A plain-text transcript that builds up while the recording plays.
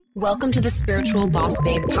Welcome to the Spiritual Boss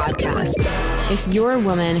Babe podcast. If you're a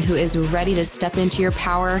woman who is ready to step into your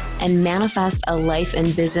power and manifest a life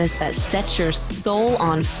and business that sets your soul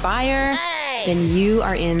on fire, then you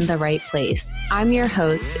are in the right place. I'm your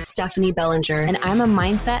host, Stephanie Bellinger, and I'm a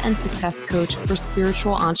mindset and success coach for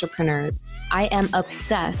spiritual entrepreneurs. I am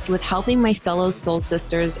obsessed with helping my fellow soul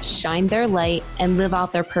sisters shine their light and live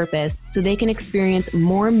out their purpose so they can experience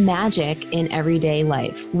more magic in everyday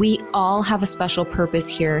life. We all have a special purpose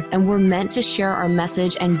here, and we're meant to share our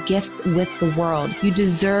message and gifts with the world. You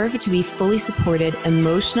deserve to be fully supported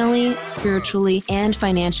emotionally, spiritually, and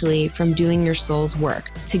financially from doing your soul's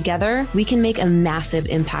work. Together, we can make a massive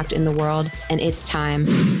impact in the world, and it's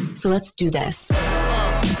time. So let's do this.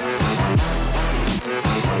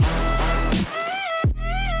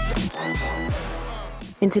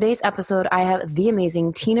 In today's episode, I have the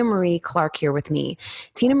amazing Tina Marie Clark here with me.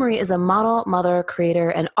 Tina Marie is a model, mother,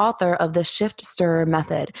 creator, and author of the Shift Stirrer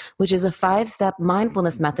Method, which is a 5-step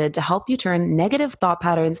mindfulness method to help you turn negative thought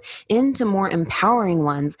patterns into more empowering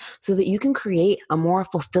ones so that you can create a more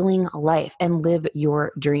fulfilling life and live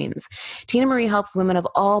your dreams. Tina Marie helps women of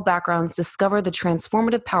all backgrounds discover the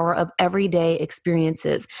transformative power of everyday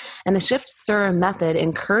experiences. And the Shift Stirrer Method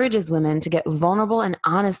encourages women to get vulnerable and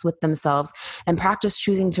honest with themselves and practice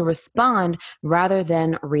choosing to respond rather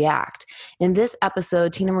than react. In this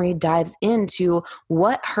episode, Tina Marie dives into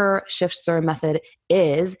what her Shift Stirrer method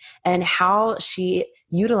is and how she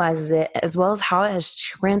utilizes it, as well as how it has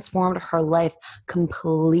transformed her life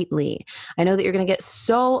completely. I know that you're going to get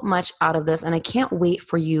so much out of this, and I can't wait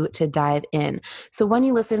for you to dive in. So when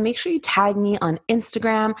you listen, make sure you tag me on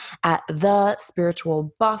Instagram at The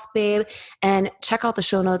Spiritual Boss Babe and check out the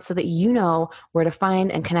show notes so that you know where to find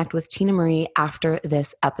and connect with Tina Marie after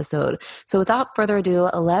this episode. So without further ado,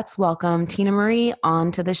 let's welcome Tina Marie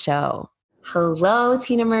onto the show. Hello,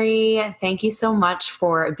 Tina Marie. Thank you so much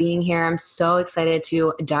for being here. I'm so excited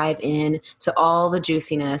to dive in to all the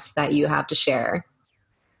juiciness that you have to share.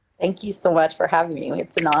 Thank you so much for having me.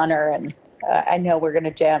 It's an honor, and I know we're going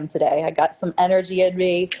to jam today. I got some energy in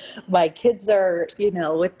me. My kids are,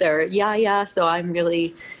 with their yeah, so I'm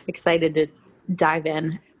really excited to dive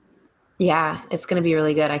in. Yeah, it's going to be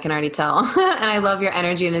really good. I can already tell. And I love your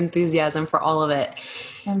energy and enthusiasm for all of it.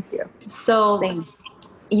 Thank you. So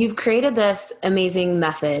you've created this amazing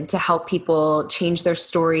method to help people change their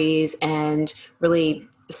stories and really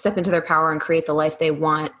step into their power and create the life they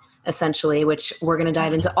want, essentially, which we're going to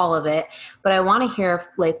dive into all of it. But I want to hear,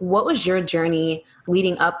 what was your journey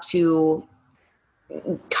leading up to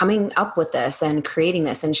coming up with this and creating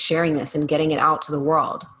this and sharing this and getting it out to the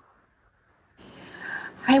world?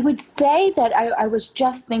 I would say that I was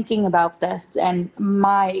just thinking about this, and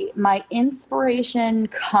my inspiration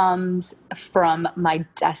comes from my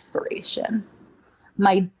desperation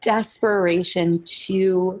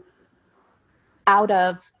to, out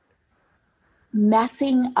of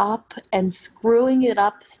messing up and screwing it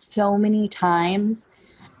up so many times,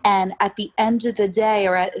 and at the end of the day,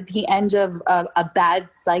 or at the end of a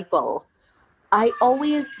bad cycle, I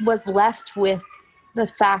always was left with the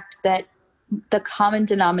fact that the common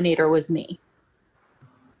denominator was me.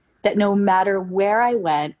 That no matter where I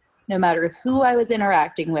went, no matter who I was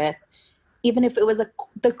interacting with, even if it was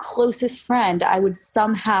the closest friend, I would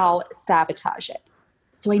somehow sabotage it.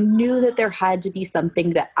 So I knew that there had to be something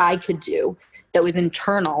that I could do that was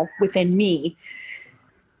internal within me,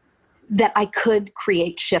 that I could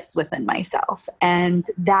create shifts within myself. And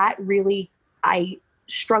that really, I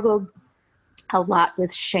struggled a lot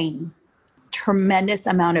with shame. Tremendous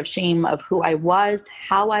amount of shame of who I was,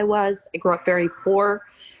 how I was. I grew up very poor.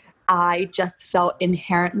 I just felt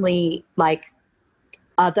inherently like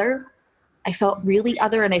other. I felt really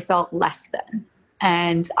other, and I felt less than.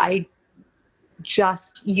 And I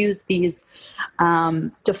just used these my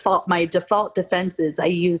default defenses. I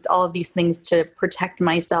used all of these things to protect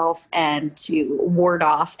myself and to ward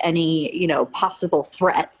off any, possible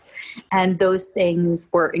threats. And those things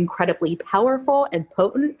were incredibly powerful and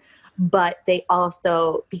potent, but they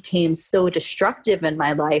also became so destructive in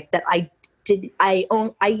my life that I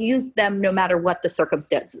used them no matter what the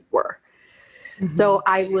circumstances were. Mm-hmm. So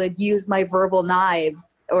I would use my verbal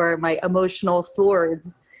knives or my emotional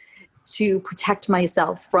swords to protect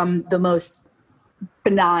myself from the most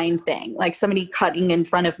benign thing, like somebody cutting in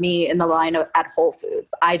front of me in the line at Whole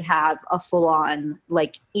Foods. I'd have a full-on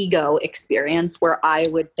ego experience where I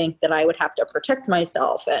would think that I would have to protect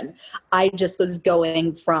myself, and I just was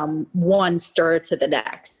going from one stir to the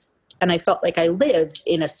next, and I felt like I lived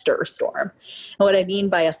in a stir storm. And what I mean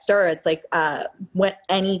by a stir, it's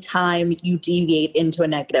any time you deviate into a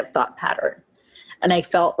negative thought pattern. And I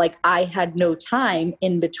felt like I had no time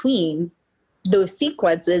in between those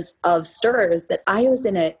sequences of stirs that I was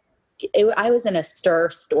in a stir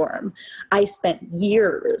storm. I spent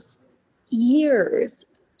years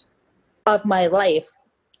of my life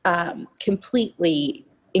completely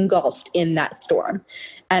engulfed in that storm.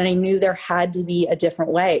 And I knew there had to be a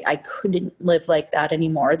different way. I couldn't live like that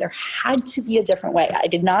anymore. There had to be a different way. I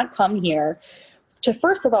did not come here to,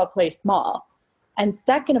 first of all, play small. And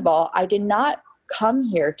second of all, I did not come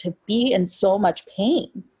here to be in so much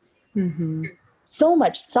pain, so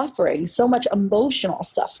much suffering, so much emotional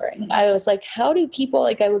suffering. I was like, how do people,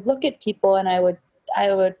 like, I would look at people and I would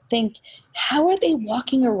think, how are they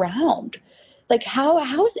walking around? Like, how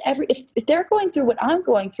is if they're going through what I'm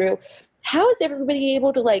going through, how is everybody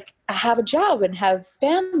able to like have a job and have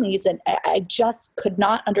families? And I just could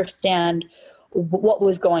not understand what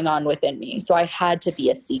was going on within me. So I had to be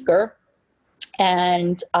a seeker,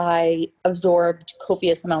 and I absorbed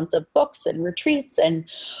copious amounts of books and retreats and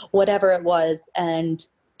whatever it was. And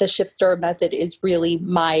the Shift Stir method is really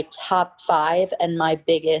my top 5 and my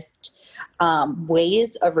biggest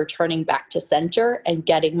ways of returning back to center and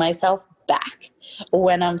getting myself back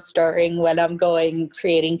when I'm stirring, when I'm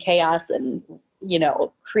creating chaos and,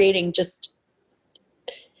 creating just,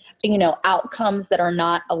 outcomes that are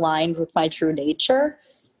not aligned with my true nature.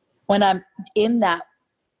 When I'm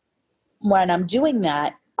doing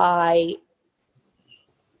that, I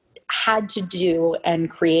had to do and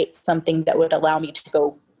create something that would allow me to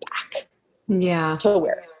go back. Yeah.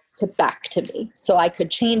 To back to me. So I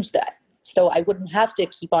could change that. So I wouldn't have to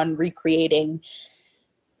keep on recreating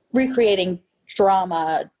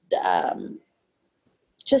drama,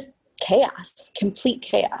 just chaos, complete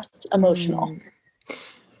chaos, emotional.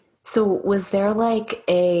 So was there like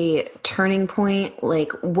a turning point?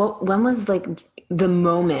 Like when was like the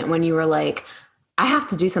moment when you were like, I have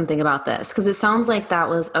to do something about this? Because it sounds like that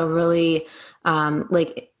was a really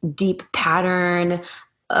like deep pattern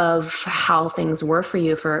of how things were for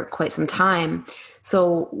you for quite some time.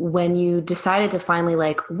 So when you decided to finally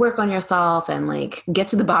like work on yourself and like get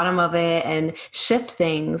to the bottom of it and shift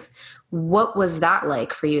things, what was that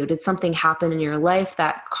like for you? Did something happen in your life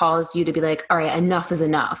that caused you to be like, all right, enough is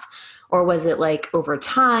enough? Or was it like over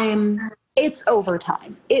time? It's over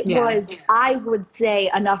time. It was, I would say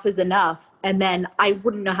enough is enough. And then I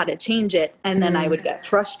wouldn't know how to change it. And then I would get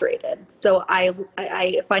frustrated. So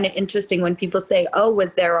I find it interesting when people say, oh,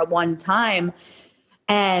 was there a one time?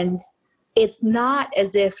 And it's not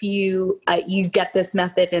as if you get this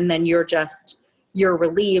method and then you're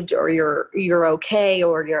relieved or you're okay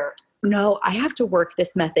or no, I have to work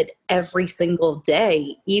this method every single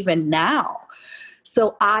day, even now.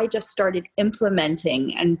 So I just started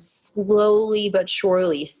implementing and slowly but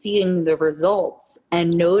surely seeing the results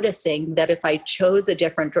and noticing that if I chose a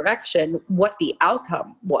different direction, what the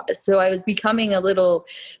outcome was. So I was becoming a little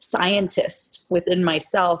scientist within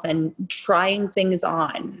myself and trying things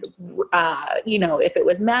on, if it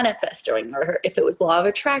was manifesting or if it was law of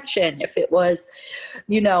attraction, if it was,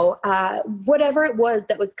 whatever it was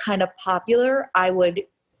that was kind of popular, I would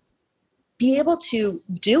be able to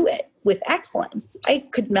do it with excellence. I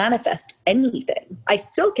could manifest anything. I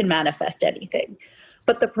still can manifest anything.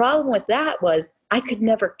 But the problem with that was I could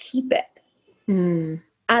never keep it. And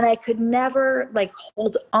I could never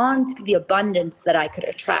hold on to the abundance that I could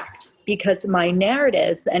attract because my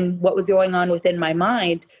narratives and what was going on within my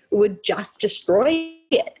mind would just destroy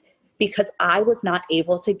it because I was not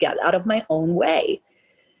able to get out of my own way.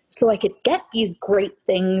 So I could get these great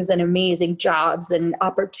things and amazing jobs and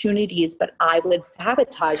opportunities, but I would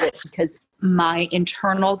sabotage it because my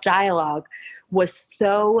internal dialogue was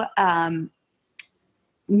so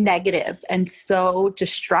negative and so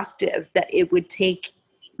destructive that it would take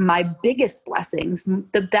my biggest blessings,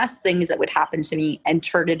 the best things that would happen to me, and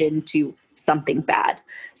turn it into something bad.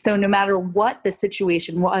 So no matter what the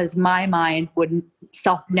situation was, my mind would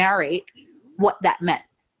self-narrate what that meant.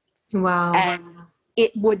 Wow. And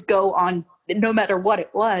it would go on, no matter what it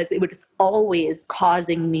was, it was always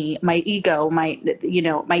causing me, my ego, my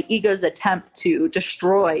ego's attempt to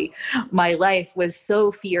destroy my life was so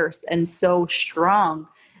fierce and so strong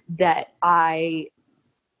that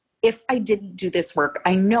if I didn't do this work,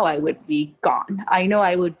 I know I would be gone. I know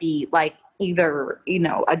I would be like either,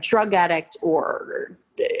 a drug addict or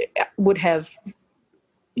would have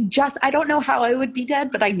I don't know how I would be dead,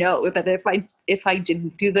 but I know that if I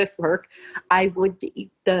didn't do this work, I would be.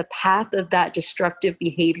 The path of that destructive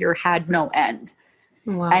behavior had no end.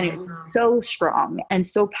 Wow. And it was so strong and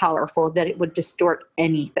so powerful that it would distort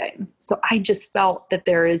anything. So I just felt that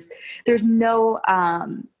there's no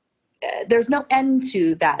end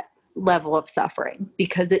to that level of suffering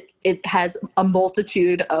because it has a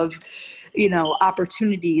multitude of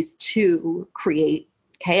opportunities to create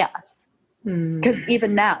chaos. Because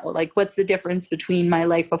even now, like, what's the difference between my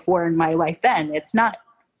life before and my life then? It's not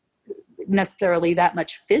necessarily that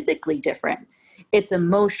much physically different. It's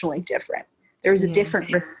emotionally different. There's a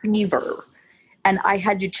different receiver. And I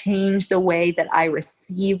had to change the way that I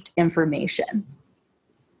received information.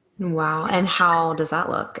 Wow. And how does that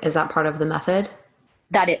look? Is that part of the method?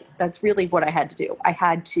 That's really what I had to do. I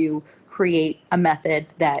had to create a method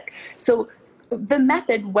so the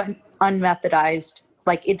method went unmethodized,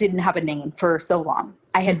 like it didn't have a name for so long.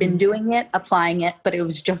 I had been doing it, applying it, but it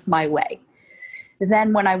was just my way.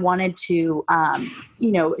 Then when I wanted to,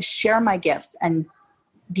 share my gifts and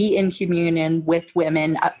be in communion with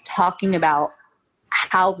women, talking about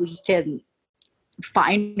how we can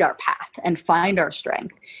find our path and find our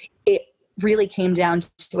strength, it really came down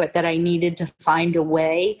to it that I needed to find a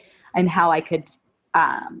way and how I could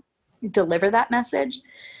deliver that message.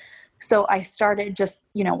 So I started just,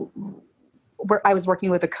 where I was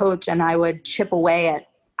working with a coach, and I would chip away at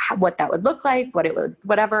what that would look like,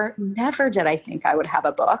 whatever. Never did I think I would have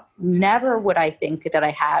a book. Never would I think that I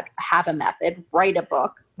have a method, write a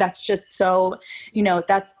book. That's just so,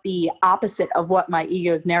 that's the opposite of what my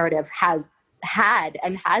ego's narrative has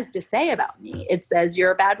to say about me. It says,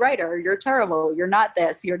 you're a bad writer, you're terrible, you're not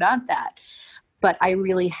this, you're not that. But I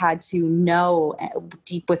really had to know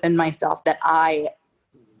deep within myself that I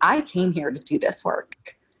came here to do this work.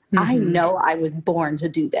 I know I was born to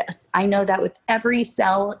do this. I know that with every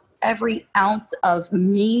cell, every ounce of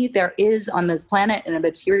me there is on this planet in a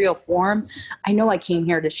material form, I know I came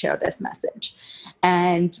here to share this message.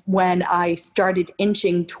 And when I started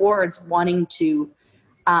inching towards wanting to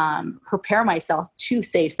prepare myself to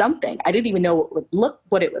say something, I didn't even know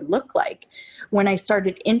what it would look like. When I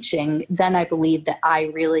started inching, then I believe that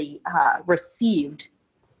I really received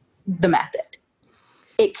the method.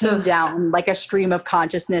 It came down like a stream of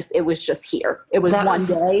consciousness. It was just here. It was one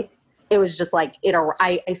day. It was just like,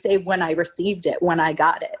 I say when I received it, when I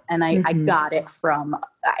got it. And I got it from,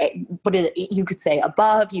 you could say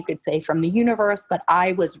above, you could say from the universe, but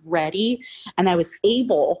I was ready and I was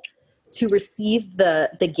able to receive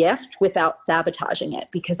the gift without sabotaging it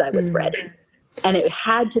because I was ready. And it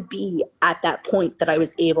had to be at that point that I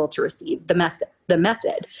was able to receive the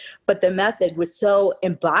method. But the method was so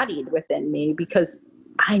embodied within me because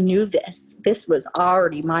I knew this was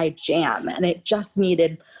already my jam, and it just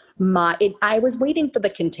needed I was waiting for the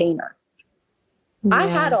container. Yeah. I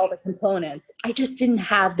had all the components. I just didn't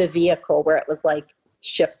have the vehicle where it was like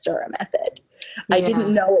shift stir method. Yeah. I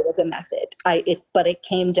didn't know it was a method. But it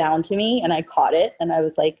came down to me and I caught it and I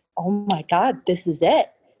was like, oh my God, this is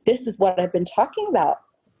it. This is what I've been talking about.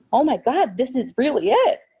 Oh my God, this is really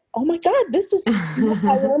it. Oh my God, this is,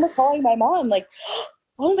 I remember calling my mom like,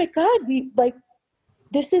 oh my God,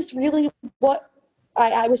 this is really what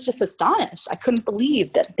I was just astonished. I couldn't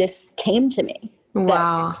believe that this came to me.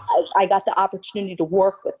 Wow. I got the opportunity to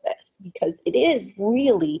work with this because it is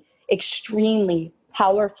really extremely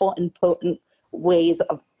powerful and potent ways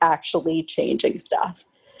of actually changing stuff.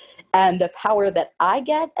 And the power that I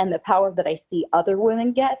get and the power that I see other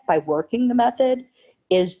women get by working the method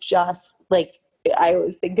is just like, I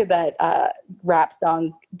always think of that rap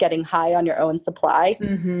song, Getting High on Your Own Supply.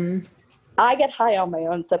 I get high on my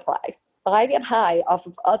own supply. I get high off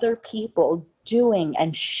of other people doing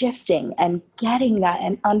and shifting and getting that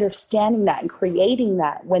and understanding that and creating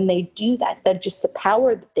that. When they do that, that just the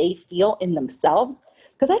power that they feel in themselves,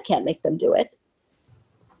 because I can't make them do it.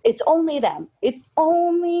 It's only them. It's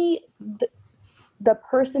only the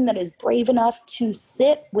person that is brave enough to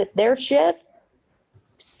sit with their shit,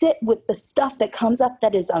 sit with the stuff that comes up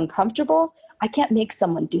that is uncomfortable. I can't make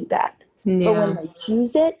someone do that. Yeah. But when they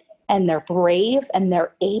choose it, and they're brave and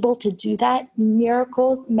they're able to do that,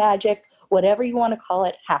 miracles, magic, whatever you want to call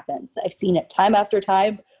it, happens. I've seen it time after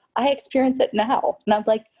time. I experience it now. And I'm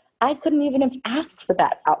like, I couldn't even have asked for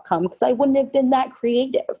that outcome because I wouldn't have been that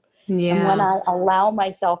creative. Yeah. And when I allow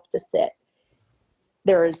myself to sit,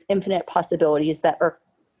 there is infinite possibilities that are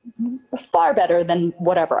far better than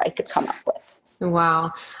whatever I could come up with.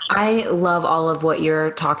 Wow. I love all of what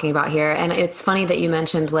you're talking about here. And it's funny that you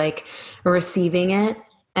mentioned like receiving it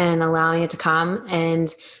and allowing it to come. And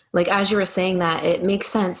like, as you were saying that, it makes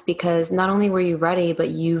sense because not only were you ready,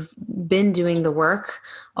 but you've been doing the work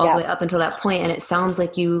all the way up until that point. And it sounds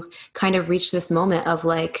like you kind of reached this moment of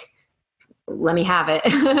like, let me have it.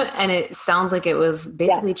 And it sounds like it was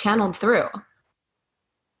basically channeled through.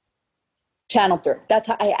 channel through. That's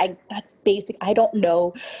how that's basic. I don't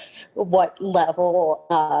know what level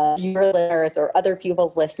your listeners or other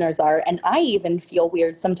people's listeners are. And I even feel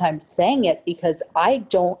weird sometimes saying it because I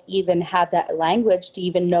don't even have that language to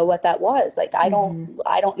even know what that was. Like, I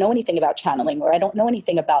don't know anything about channeling, or I don't know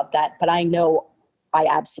anything about that, but I know I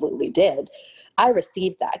absolutely did. I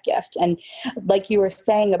received that gift. And like you were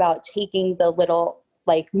saying about taking the little,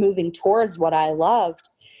 like, moving towards what I loved,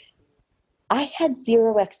 I had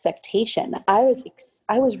zero expectation. I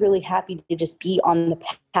was really happy to just be on the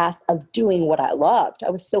path of doing what I loved. I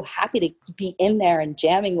was so happy to be in there and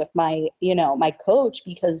jamming with my, my coach,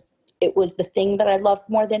 because it was the thing that I loved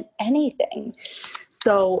more than anything.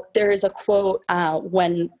 So there is a quote,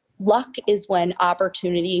 when luck is when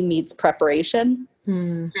opportunity meets preparation.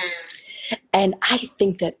 And I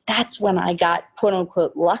think that that's when I got, quote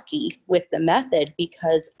unquote, lucky with the method,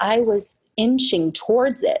 because I was inching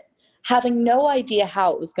towards it, having no idea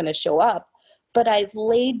how it was going to show up. But I've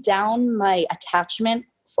laid down my attachment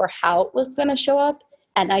for how it was going to show up,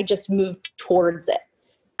 and I just moved towards it.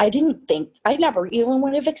 I never even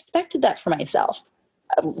would have expected that for myself.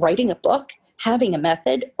 Writing a book, having a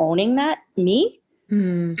method, owning that, me?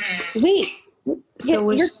 Wait,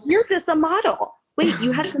 so you're just a model. Wait,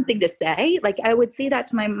 you had something to say? Like, I would say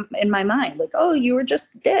that in my mind, like, oh, you were just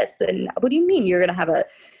this. And what do you mean you're going to have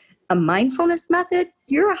a mindfulness method?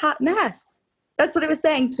 You're a hot mess. That's what it was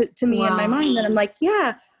saying to me in my mind. And I'm like,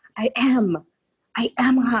 yeah, I am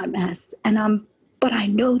a hot mess. But I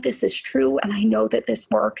know this is true, and I know that this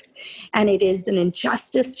works, and it is an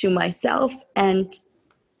injustice to myself. And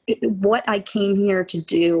what I came here to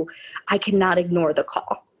do, I cannot ignore the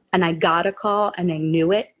call. And I got a call, and I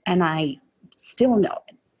knew it, and I still know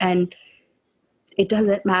it. And it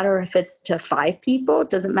doesn't matter if it's to 5 people.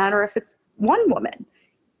 It doesn't matter if it's one woman.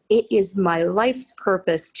 It is my life's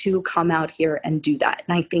purpose to come out here and do that.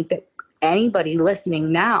 And I think that anybody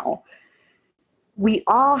listening now, we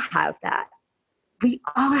all have that. We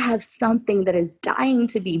all have something that is dying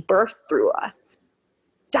to be birthed through us,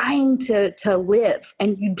 dying to live.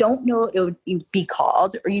 And you don't know what it would be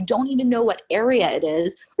called, or you don't even know what area it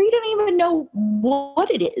is, or you don't even know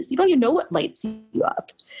what it is. You don't even know what lights you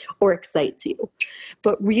up or excites you.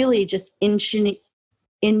 But really just inching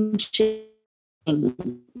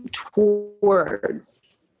towards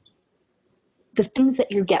the things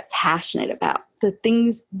that you get passionate about, the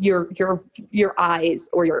things your eyes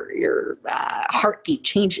or your heartbeat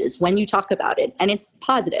changes when you talk about it. And it's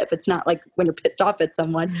positive. It's not like when you're pissed off at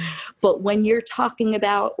someone, but when you're talking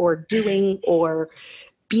about or doing or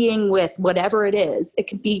being with whatever it is, it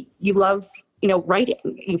could be, you love, writing,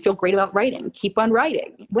 you feel great about writing, keep on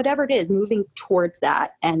writing, whatever it is, moving towards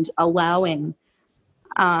that and allowing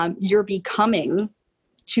your becoming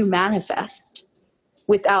to manifest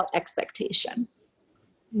without expectation.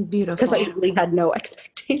 Beautiful. Because I really had no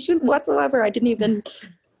expectation whatsoever. I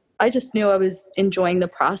just knew I was enjoying the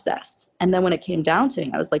process. And then when it came down to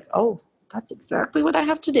it, I was like, oh, that's exactly what I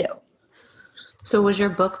have to do. So was your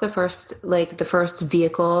book the first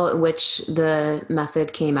vehicle in which the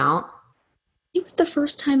method came out? It was the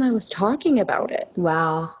first time I was talking about it.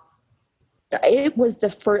 Wow. It was the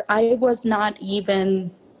first, I was not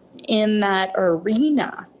even in that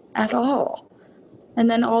arena at all. And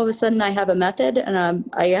then all of a sudden I have a method, and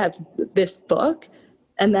I have this book,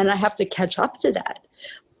 and then I have to catch up to that.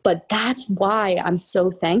 But that's why I'm so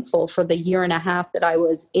thankful for the 1.5 years that I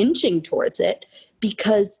was inching towards it,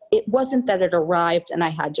 because it wasn't that it arrived and I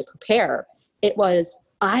had to prepare. It was,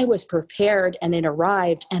 I was prepared and it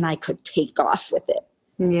arrived and I could take off with it.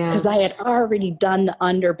 Yeah. Because I had already done the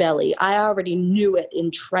underbelly. I already knew it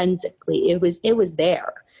intrinsically. It was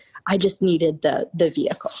there. I just needed the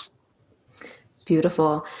vehicle.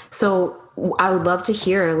 Beautiful. So I would love to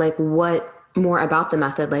hear what more about the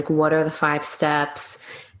method, what are the 5 steps?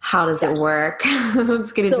 How does it work?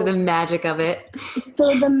 Let's get into the magic of it.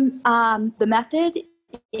 So the method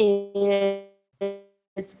is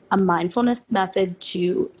a mindfulness method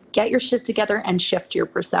to get your shit together and shift your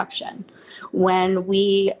perception.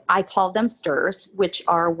 I call them stirs, which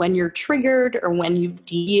are when you're triggered or when you've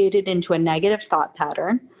deviated into a negative thought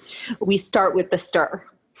pattern. We start with the stir.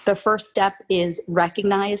 The first step is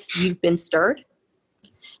recognize you've been stirred.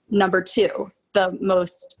 Number 2, the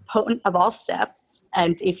most potent of all steps,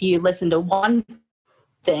 and if you listen to one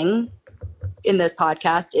thing in this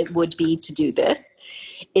podcast, it would be to do this.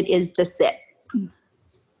 It is the sit.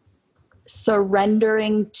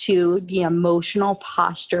 Surrendering to the emotional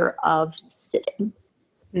posture of sitting.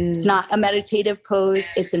 It's not a meditative pose.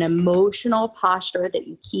 It's an emotional posture that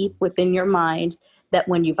you keep within your mind, that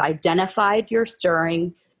when you've identified your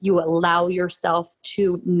stirring, you allow yourself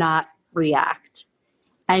to not react.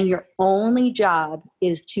 And your only job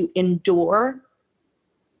is to endure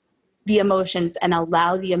the emotions and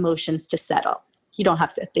allow the emotions to settle. You don't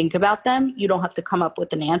have to think about them. You don't have to come up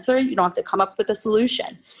with an answer. You don't have to come up with a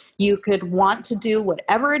solution. You could want to do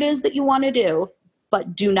whatever it is that you want to do,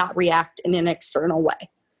 but do not react in an external way.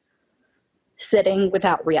 Sitting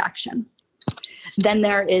without reaction. Then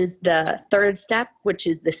there is the third step, which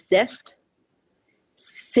is the sift.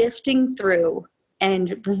 Sifting through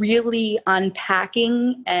and really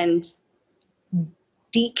unpacking and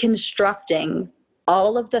deconstructing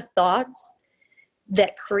all of the thoughts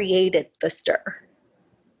that created the stir.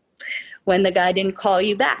 When the guy didn't call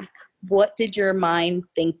you back, what did your mind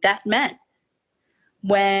think that meant?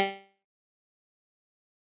 When you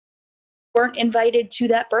weren't invited to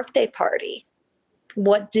that birthday party,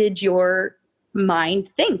 what did your mind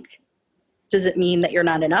think? Does it mean that you're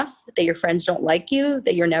not enough, that your friends don't like you,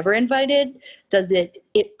 that you're never invited?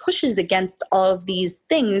 It pushes against all of these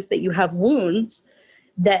things that you have wounds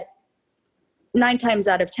that 9 times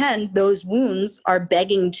out of 10, those wounds are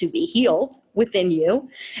begging to be healed within you.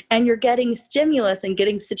 And you're getting stimulus and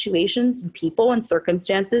getting situations and people and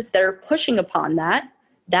circumstances that are pushing upon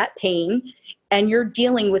that pain, and you're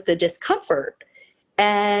dealing with the discomfort.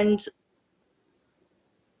 And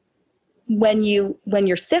when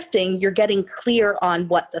you're sifting, you're getting clear on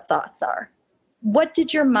what the thoughts are. What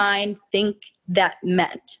did your mind think that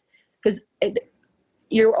meant? Because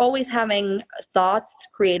you're always having thoughts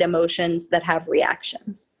create emotions that have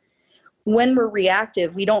reactions. When we're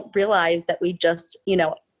reactive, we don't realize that we just,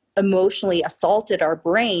 emotionally assaulted our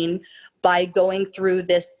brain by going through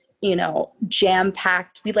this,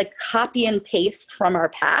 jam-packed, we like copy and paste from our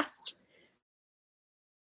past.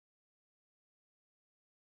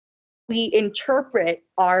 We interpret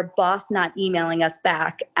our boss not emailing us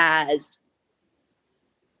back as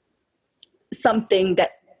something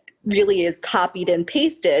that really is copied and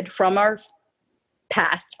pasted from our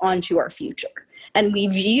past onto our future. And we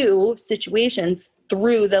view situations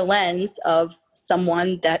through the lens of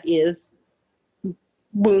someone that is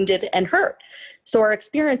wounded and hurt. So our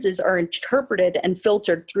experiences are interpreted and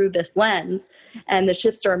filtered through this lens. And the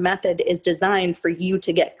Shift Stir method is designed for you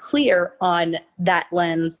to get clear on that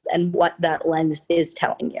lens and what that lens is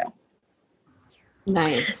telling you.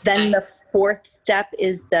 Nice. Then the fourth step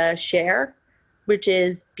is the share, which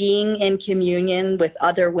is being in communion with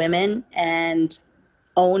other women and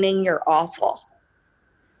owning your awful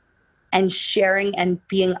and sharing and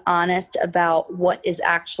being honest about what is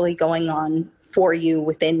actually going on for you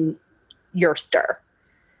within your stir.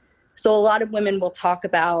 So a lot of women will talk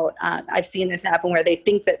about, I've seen this happen where they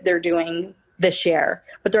think that they're doing the share,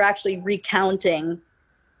 but they're actually recounting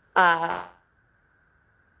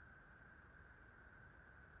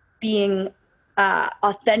being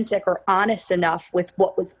authentic or honest enough with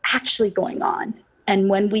what was actually going on. And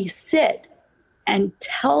when we sit and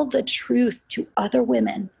tell the truth to other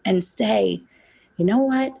women and say, you know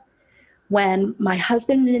what, when my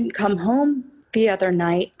husband didn't come home the other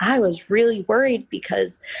night, I was really worried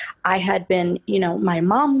because I had been, my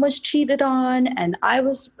mom was cheated on, and I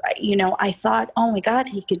was, I thought, oh my God,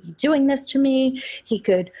 he could be doing this to me. He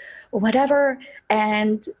could whatever.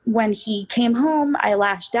 And when he came home, I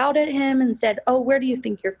lashed out at him and said, oh, where do you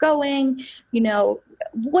think you're going?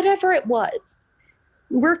 Whatever it was.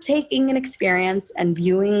 We're taking an experience and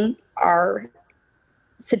viewing our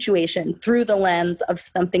situation through the lens of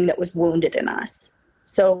something that was wounded in us.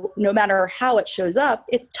 So no matter how it shows up,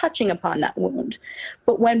 it's touching upon that wound.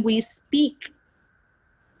 But when we speak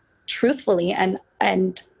truthfully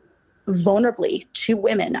and vulnerably to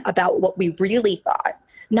women about what we really thought,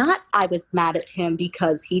 not I was mad at him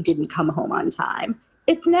because he didn't come home on time.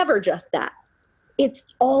 It's never just that. It's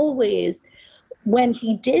always when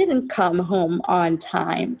he didn't come home on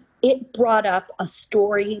time, it brought up a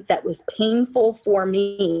story that was painful for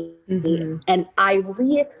me. Mm-hmm. And I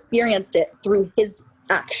re-experienced it through his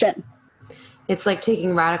action. It's like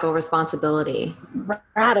taking radical responsibility.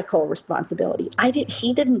 Radical responsibility.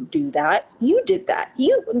 He didn't do that. You did that.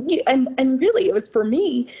 You and really it was for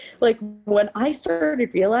me. Like when I started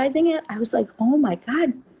realizing it, I was like, oh my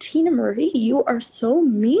God, Tina Marie, you are so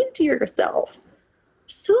mean to yourself.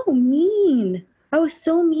 So mean. I was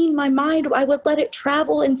so mean. My mind, I would let it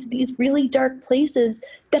travel into these really dark places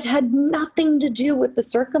that had nothing to do with the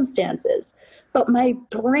circumstances. But my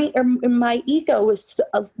brain or my ego was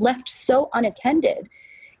left so unattended.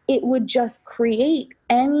 It would just create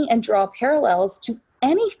and draw parallels to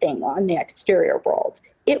anything on the exterior world.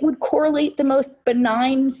 It would correlate the most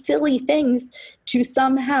benign, silly things to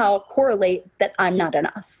somehow correlate that I'm not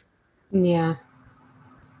enough. Yeah.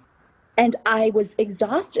 And I was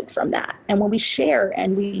exhausted from that. And when we share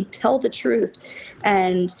and we tell the truth,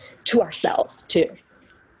 and to ourselves too,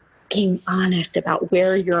 being honest about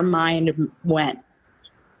where your mind went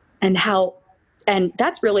and how, and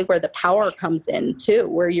that's really where the power comes in too,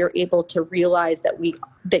 where you're able to realize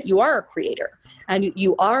that you are a creator and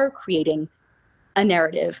you are creating a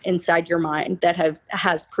narrative inside your mind that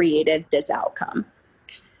has created this outcome.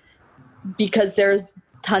 Because there's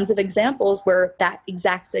tons of examples where that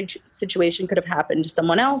exact situation could have happened to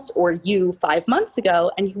someone else or you 5 months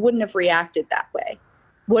ago, and you wouldn't have reacted that way.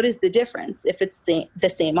 What is the difference if it's the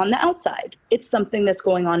same on the outside? It's something that's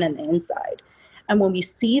going on the inside. And when we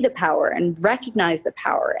see the power and recognize the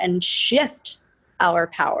power and shift our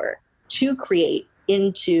power to create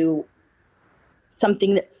into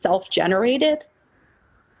something that's self-generated,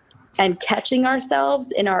 and catching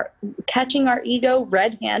ourselves catching our ego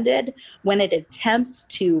red-handed when it attempts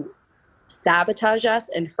to sabotage us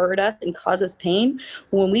and hurt us and cause us pain,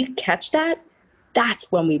 when we catch that, that's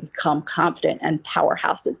when we become confident and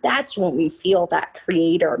powerhouses. That's when we feel that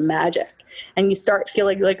creator magic. And you start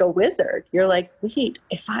feeling like a wizard. You're like, wait,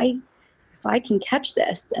 if I can catch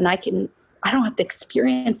this and I don't have to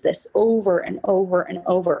experience this over and over and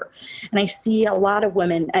over. And I see a lot of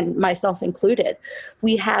women, and myself included,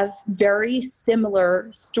 we have very similar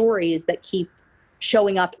stories that keep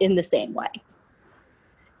showing up in the same way.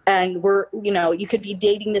 And you could be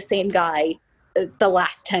dating the same guy, the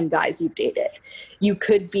last 10 guys you've dated. You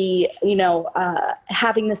could be,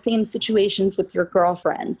 having the same situations with your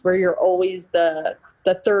girlfriends where you're always the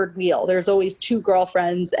third wheel. There's always two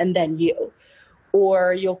girlfriends and then you.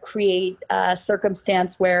 Or you'll create a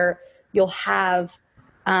circumstance where you'll have,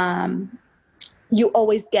 you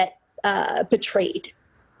always get betrayed.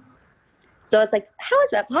 So it's like, how is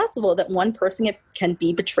that possible that one person can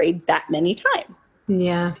be betrayed that many times?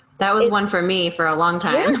 Yeah, that was one for me for a long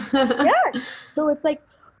time. Yes. So it's like,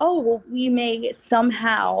 oh, well, we may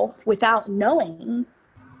somehow, without knowing,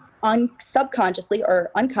 subconsciously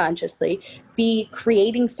or unconsciously, be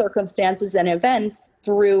creating circumstances and events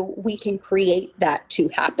through we can create that to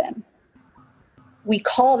happen. We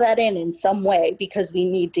call that in some way because we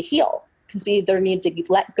need to heal, because we either need to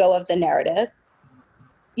let go of the narrative.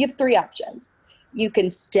 You have 3 options. You can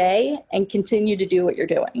stay and continue to do what you're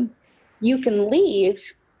doing. You can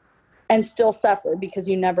leave and still suffer because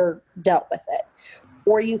you never dealt with it.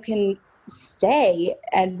 Or you can stay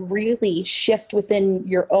and really shift within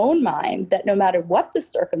your own mind that no matter what the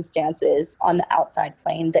circumstance is on the outside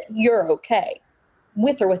plane, that you're okay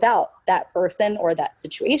with or without that person or that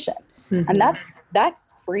situation. Mm-hmm. And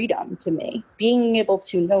that's freedom to me. Being able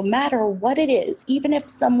to, no matter what it is, even if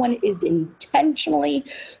someone is intentionally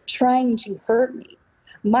trying to hurt me,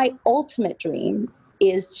 my ultimate dream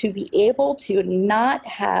is to be able to not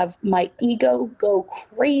have my ego go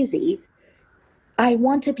crazy. I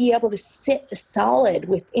want to be able to sit solid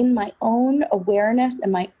within my own awareness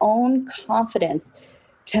and my own confidence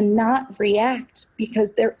to not react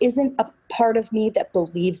because there isn't a part of me that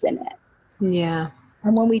believes in it. Yeah.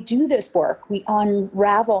 And when we do this work, we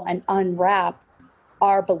unravel and unwrap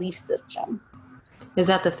our belief system. Is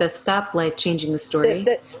that the 5th step, like changing the story?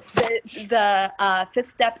 The 5th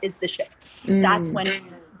step is the shift. That's when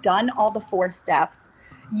you've done all the 4 steps.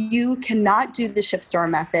 You cannot do the shift star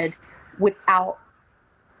method without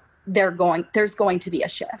there's going to be a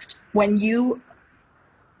shift. When you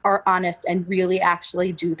are honest and really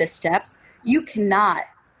actually do the steps, you cannot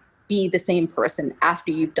be the same person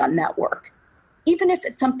after you've done that work. Even if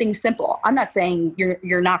it's something simple. I'm not saying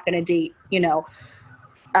you're not going to date,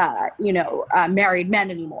 married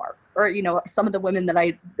men anymore. Or, some of the women that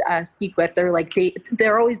I speak with,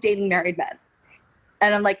 they're always dating married men.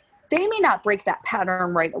 And I'm like, they may not break that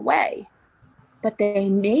pattern right away, but they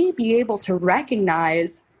may be able to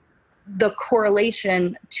recognize the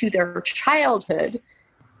correlation to their childhood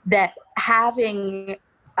that having,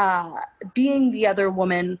 being the other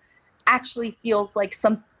woman actually feels like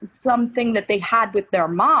something that they had with their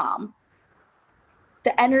mom,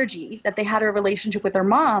 the energy that they had a relationship with their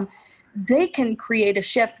mom, they can create a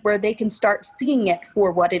shift where they can start seeing it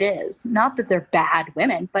for what it is. Not that they're bad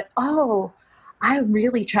women, but, I'm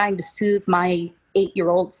really trying to soothe my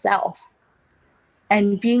 8-year-old self.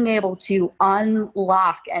 And being able to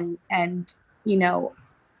unlock and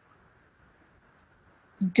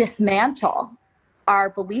dismantle our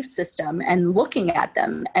belief system and looking at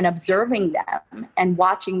them and observing them and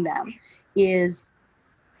watching them it's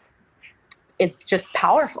just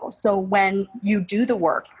powerful. So when you do the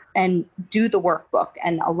work and do the workbook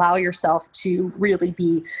and allow yourself to really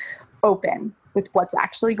be open with what's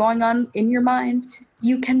actually going on in your mind,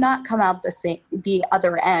 you cannot come out the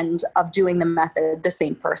other end of doing the method the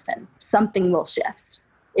same person. Something will shift.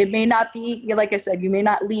 It may not be, like I said, you may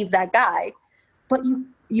not leave that guy, but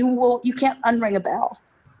you can't unring a bell.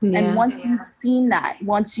 Yeah. And once you've seen that,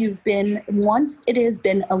 once it has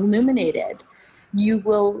been illuminated, you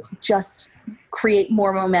will just create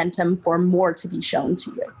more momentum for more to be shown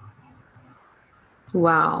to you.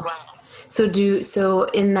 Wow. So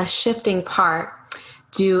in the shifting part,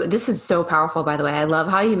 this is so powerful, by the way. I love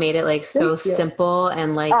how you made it like so simple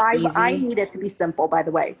and like easy. I need it to be simple, by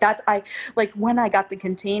the way. When I got the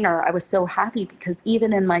container, I was so happy because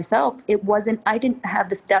even in myself, I didn't have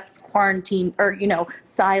the steps quarantined or,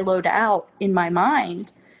 siloed out in my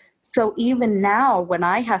mind. So even now when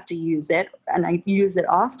I have to use it, and I use it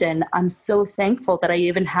often, I'm so thankful that I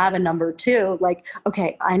even have a number 2. Like,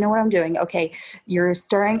 okay, I know what I'm doing. Okay, you're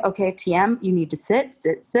stirring. Okay, TM, you need to sit.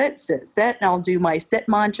 And I'll do my sit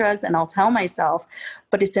mantras and I'll tell myself,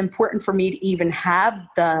 but it's important for me to even have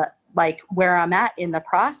where I'm at in the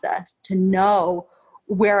process to know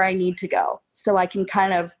where I need to go. So I can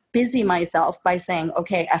kind of busy myself by saying,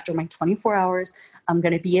 okay, after my 24 hours, I'm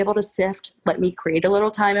going to be able to sift. Let me create a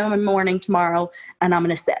little time in the morning tomorrow, and I'm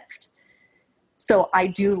going to sift. So I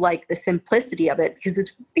do like the simplicity of it because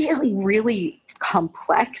it's really, really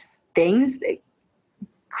complex things.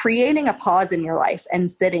 Creating a pause in your life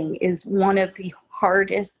and sitting is one of the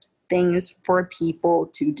hardest things for people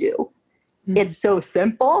to do. Mm-hmm. It's so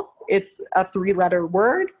simple. It's a 3-letter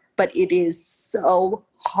word, but it is so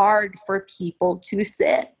hard for people to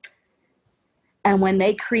sit. And when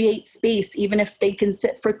they create space, even if they can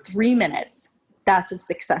sit for 3 minutes, that's a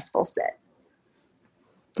successful sit.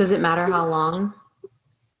 Does it matter how long?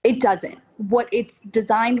 It doesn't. What it's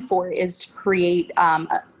designed for is to create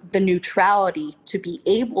the neutrality to be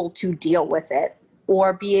able to deal with it,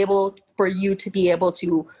 or for you to be able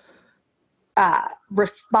to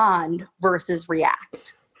respond versus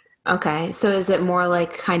react. Okay. So is it more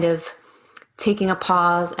like kind of taking a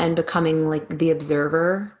pause and becoming like the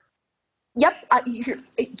observer? Yep.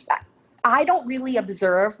 I don't really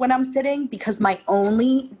observe when I'm sitting because my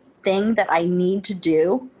only thing that I need to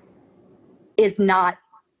do is not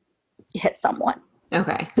hit someone.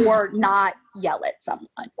 Okay. Or not yell at someone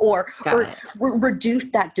or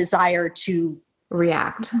reduce that desire to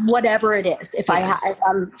react, whatever it is. If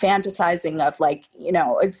I'm fantasizing of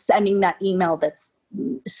sending that email that's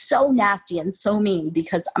so nasty and so mean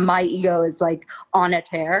because my ego is like on a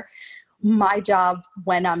tear, my job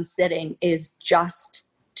when I'm sitting is just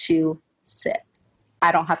to sit.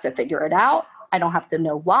 I don't have to figure it out. I don't have to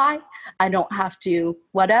know why. I don't have to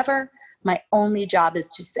whatever. My only job is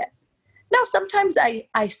to sit. Now, sometimes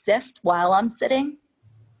I sift while I'm sitting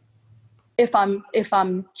if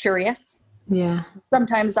I'm curious. Yeah.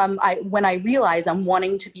 Sometimes when I realize I'm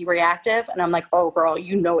wanting to be reactive and I'm like, oh girl,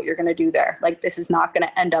 you know what you're going to do there. Like, this is not going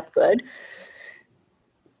to end up good.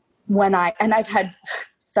 I've had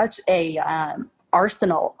such a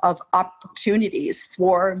arsenal of opportunities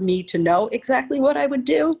for me to know exactly what I would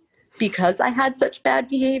do because I had such bad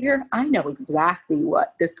behavior. I know exactly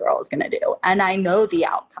what this girl is going to do, and I know the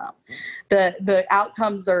outcome. The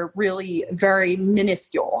outcomes are really very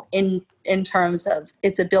minuscule in terms of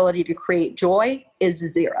its ability to create joy is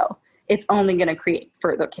 0. It's only going to create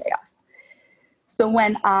further chaos. So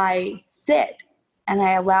when I sit and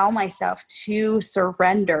I allow myself to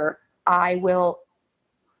surrender, I will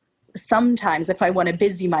sometimes, if I want to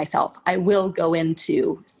busy myself, I will go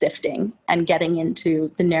into sifting and getting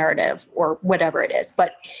into the narrative or whatever it is.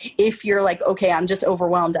 But if you're like, okay, I'm just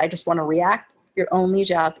overwhelmed, I just want to react, your only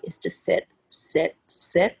job is to sit,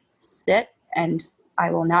 and I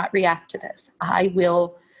will not react to this. I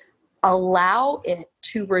will allow it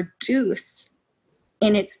to reduce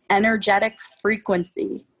in its energetic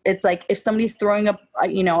frequency. It's like if somebody's throwing a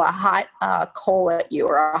hot coal at you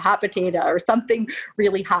or a hot potato or something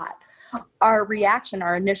really hot, our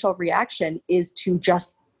initial reaction is to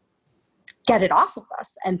just get it off of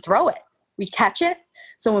us and throw it. We catch it.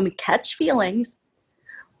 So when we catch feelings,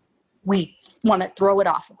 we want to throw it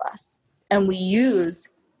off of us. And we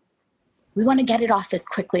want to get it off as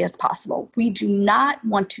quickly as possible. We do not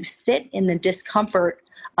want to sit in the discomfort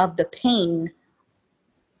of the pain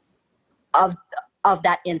of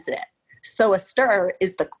that incident. So a stir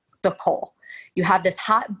is the coal. You have this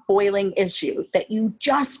hot boiling issue that you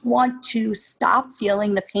just want to stop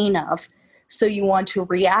feeling the pain of. So you want to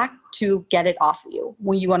react to get it off of you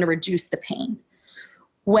when you want to reduce the pain.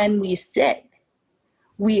 When we sit,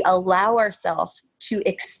 we allow ourselves to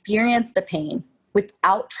experience the pain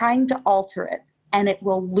without trying to alter it, and it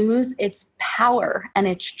will lose its power and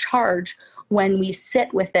its charge when we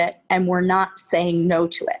sit with it and we're not saying no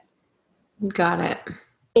to it. Got it.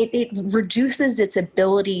 It reduces its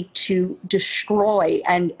ability to destroy.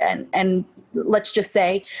 And let's just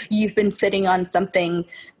say you've been sitting on something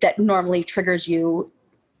that normally triggers you,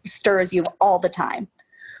 stirs you all the time.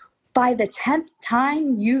 By the 10th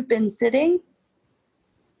time you've been sitting,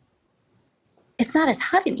 it's not as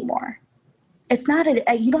hot anymore. It's not,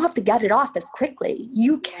 you don't have to get it off as quickly.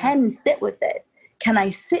 You can sit with it. Can I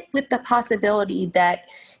sit with the possibility that,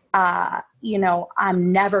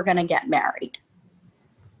 I'm never going to get married?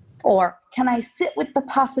 Or can I sit with the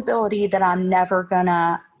possibility that I'm never going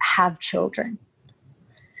to have children?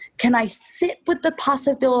 Can I sit with the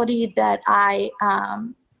possibility that I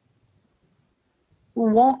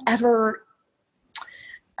won't ever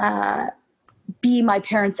be my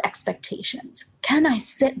parents' expectations? Can I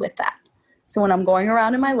sit with that? So when I'm going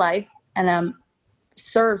around in my life and I'm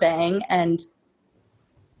surveying and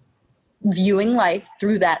viewing life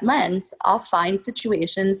through that lens, I'll find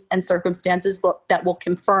situations and circumstances that will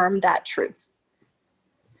confirm that truth.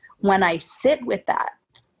 When I sit with that,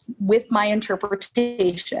 with my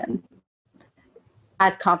interpretation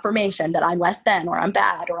as confirmation that I'm less than, or I'm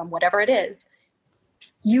bad, or I'm whatever it is,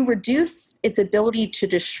 you reduce its ability to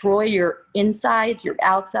destroy your insides, your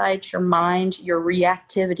outsides, your mind, your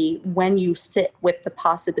reactivity when you sit with the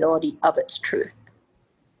possibility of its truth.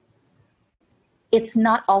 It's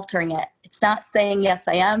not altering it. It's not saying, yes,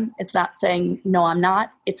 I am. It's not saying, no, I'm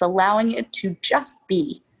not. It's allowing it to just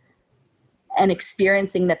be and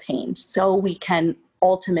experiencing the pain so we can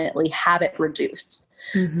ultimately have it reduce.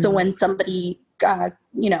 Mm-hmm. So when somebody,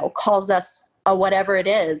 calls us whatever it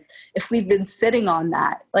is, if we've been sitting on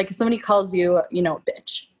that, like if somebody calls you,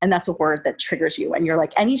 bitch, and that's a word that triggers you. And you're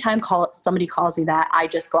like, anytime somebody calls me that, I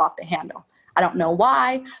just go off the handle. I don't know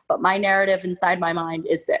why, but my narrative inside my mind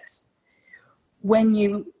is this. When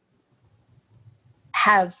you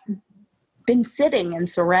have been sitting and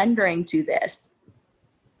surrendering to this,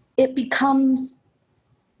 it becomes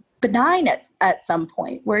benign at some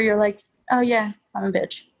point where you're like, oh yeah, I'm a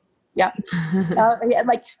bitch. Yeah.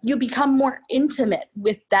 Like you become more intimate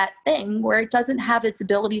with that thing where it doesn't have its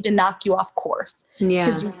ability to knock you off course. Yeah.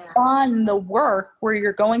 Because you've done the work where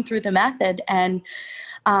you're going through the method and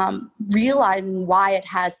realizing why it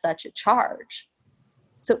has such a charge.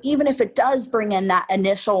 So even if it does bring in that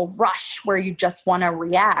initial rush where you just want to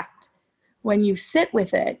react, when you sit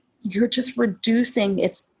with it, you're just reducing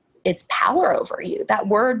its power over you. That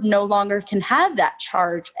word no longer can have that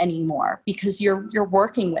charge anymore because you're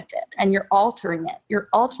working with it and you're altering it. You're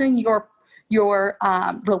altering your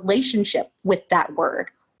relationship with that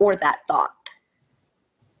word or that thought.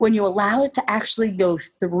 When you allow it to actually go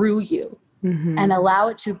through you and allow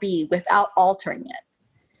it to be without altering it.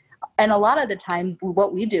 And a lot of the time,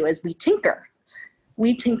 what we do is we tinker.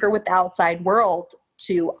 We tinker with the outside world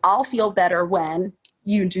to, I'll feel better when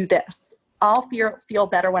you do this. I'll feel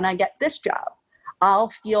better when I get this job. I'll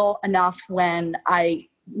feel enough when I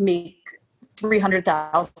make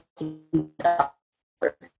 $300,000.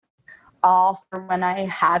 I'll feel when I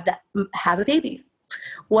have a baby.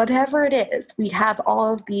 Whatever it is, we have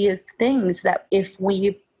all of these things that if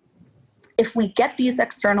we get these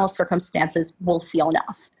external circumstances, we'll feel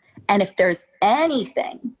enough. And if there's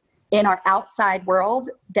anything in our outside world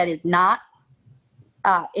that is not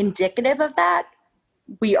indicative of that,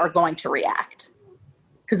 we are going to react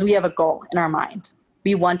because we have a goal in our mind.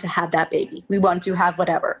 We want to have that baby. We want to have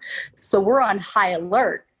whatever. So we're on high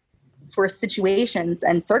alert for situations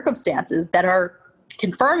and circumstances that are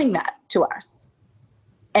confirming that to us.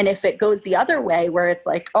 And if it goes the other way where it's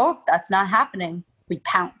like, oh, that's not happening, we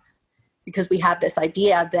pounce because we have this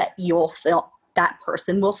idea that that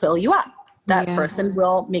person will fill you up. That person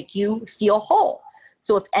will make you feel whole.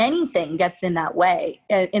 So if anything gets in the way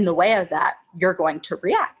of that, you're going to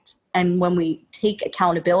react. And when we take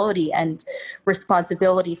accountability and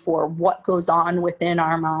responsibility for what goes on within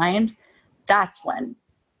our mind, that's when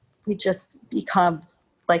we just become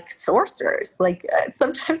like sorcerers. Like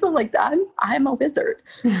sometimes I'm like, I'm a wizard.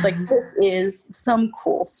 Like this is some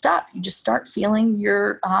cool stuff. You just start feeling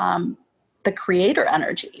your the creator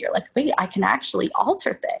energy. You're like, wait, I can actually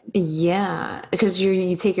alter things. Yeah, because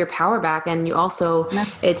you take your power back, and you also,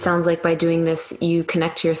 it sounds like by doing this, you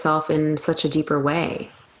connect to yourself in such a deeper way.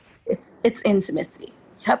 It's intimacy.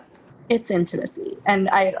 Yep, it's intimacy, and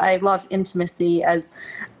I love intimacy as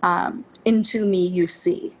into me you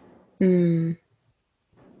see. Into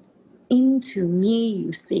me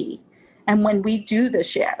you see. And when we do the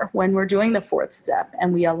share, when we're doing the fourth step,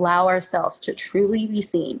 and we allow ourselves to truly be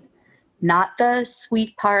seen. Not the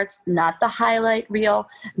sweet parts, not the highlight reel,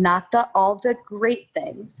 not all the great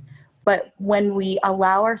things, But when we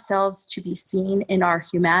allow ourselves to be seen in our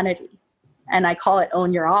humanity, and I call it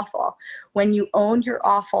own your awful, when you own your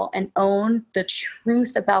awful and own the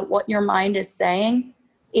truth about what your mind is saying,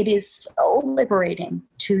 it is so liberating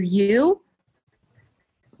to you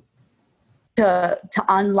to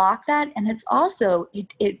unlock that. And it's also,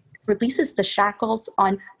 it releases the shackles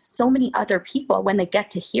on so many other people when they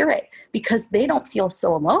get to hear it, because they don't feel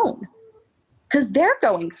so alone, because they're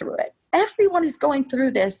going through it. Everyone is going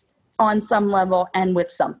through this on some level and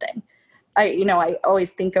with something. I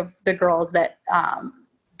always think of the girls that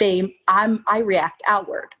I react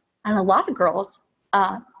outward, and a lot of girls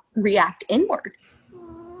react inward.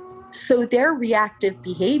 So their reactive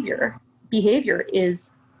behavior is,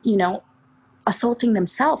 assaulting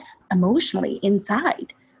themselves emotionally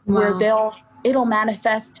inside. Wow. Where it'll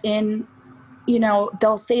manifest in,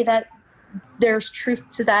 they'll say that there's truth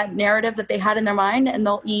to that narrative that they had in their mind, and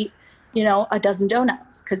they'll eat, a dozen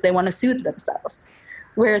donuts because they want to soothe themselves.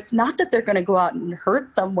 Where it's not that they're going to go out and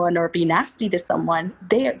hurt someone or be nasty to someone.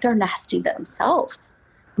 They're nasty to themselves,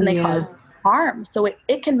 and they cause harm. So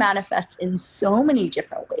it can manifest in so many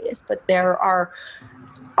different ways, but our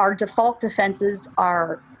default defenses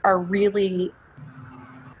are really,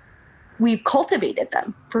 we've cultivated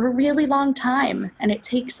them for a really long time. And it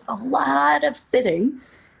takes a lot of sitting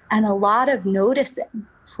and a lot of noticing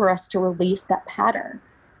for us to release that pattern.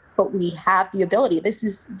 But we have the ability. This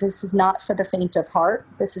is not for the faint of heart.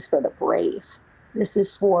 This is for the brave. This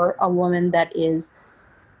is for a woman that is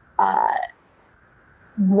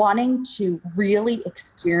wanting to really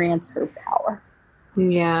experience her power.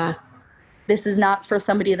 Yeah. This is not for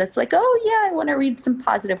somebody that's like, oh yeah, I want to read some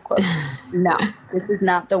positive quotes. No, this is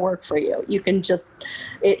not the work for you. You can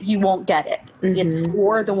you won't get it. Mm-hmm. It's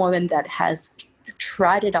for the woman that has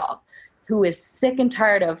tried it all, who is sick and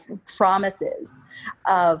tired of promises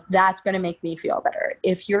of that's going to make me feel better.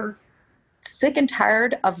 If you're sick and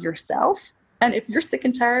tired of yourself, and if you're sick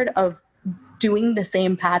and tired of doing the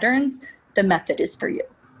same patterns, the method is for you.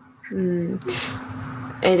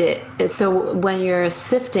 So when you're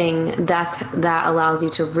sifting, that allows you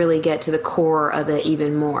to really get to the core of it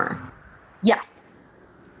even more. Yes.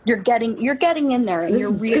 You're getting in there, and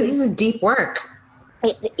this is deep work.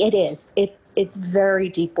 It is. It's very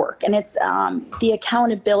deep work, and it's the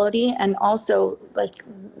accountability, and also like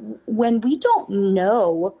when we don't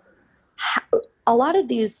know a lot of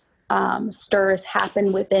these stirs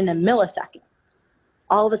happen within a millisecond.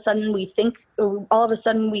 All of a sudden we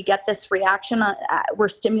get this reaction. We're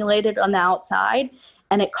stimulated on the outside,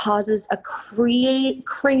 and it causes a crazy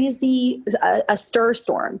stir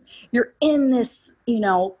storm. You're in this,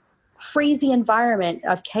 crazy environment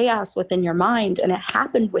of chaos within your mind, and it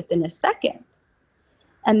happened within a second.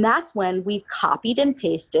 And that's when we copied and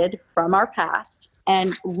pasted from our past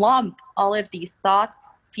and lump all of these thoughts,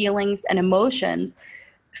 feelings, and emotions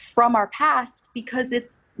from our past, because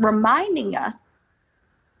it's reminding us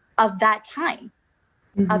of that time,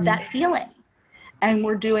 of that feeling. And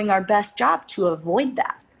we're doing our best job to avoid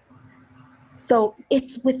that. So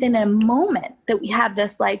it's within a moment that we have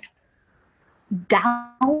this like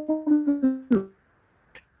down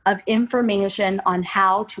of information on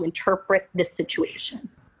how to interpret this situation.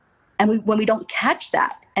 And when we don't catch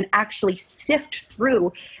that and actually sift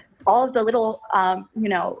through all of the little,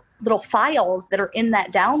 little files that are in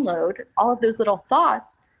that download, all of those little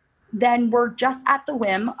thoughts, then we're just at the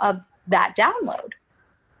whim of that download.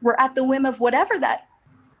 We're at the whim of whatever that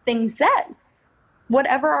thing says,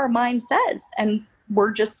 whatever our mind says. And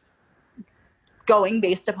we're just going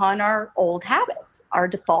based upon our old habits, our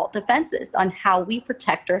default defenses on how we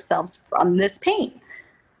protect ourselves from this pain.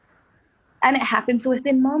 And it happens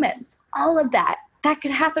within moments. All of that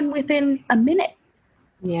could happen within a minute.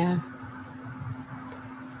 Yeah.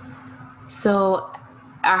 So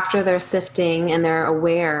after they're sifting and they're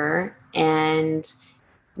aware and,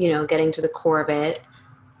 getting to the core of it,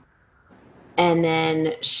 and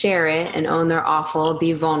then share it and own their awful,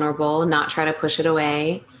 be vulnerable, not try to push it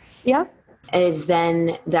away. Yeah. Is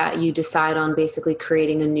then that you decide on basically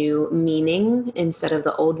creating a new meaning instead of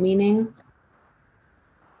the old meaning?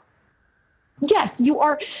 Yes, you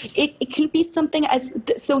are. It can be something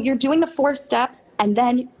so you're doing the 4 steps, and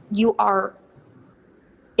then you are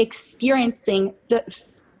experiencing the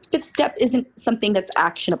 5th step isn't something that's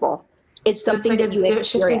actionable. It's something that you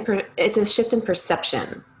experience. It's a shift in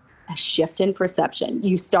perception. A shift in perception.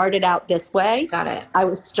 You started out this way. Got it. I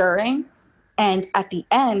was stirring. And at the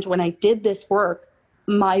end, when I did this work,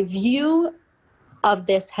 my view of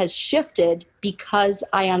this has shifted because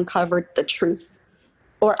I uncovered the truth,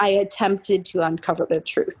 or I attempted to uncover the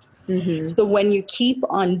truth. Mm-hmm. So when you keep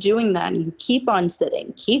on doing that, and you keep on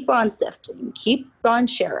sitting, keep on sifting, keep on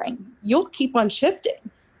sharing, you'll keep on shifting,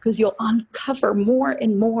 because you'll uncover more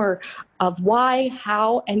and more of why,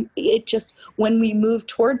 how, and it just, when we move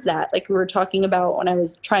towards that, like we were talking about when I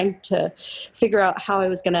was trying to figure out how I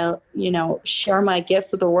was going to, share my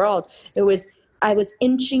gifts with the world, I was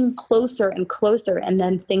inching closer and closer, and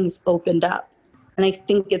then things opened up. And I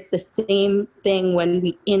think it's the same thing when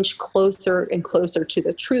we inch closer and closer to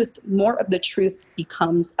the truth, more of the truth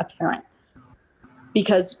becomes apparent.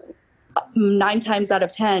 Because 9 times out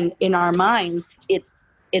of 10 in our minds, it's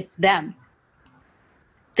them.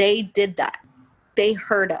 They did that. They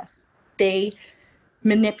hurt us. They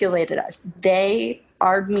manipulated us. They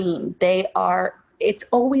are mean. It's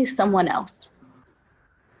always someone else.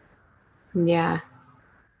 Yeah.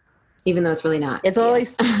 Even though it's really not. It's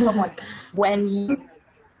always someone else.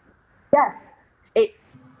 Yes,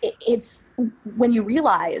 it's when you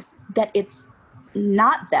realize that it's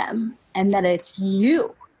not them and that it's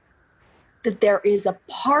you, that there is a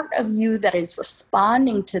part of you that is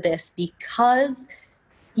responding to this because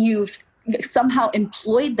you've somehow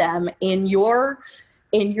employed them in your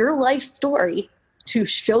life story to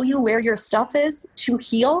show you where your stuff is to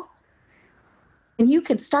heal. And you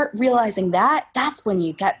can start realizing that's when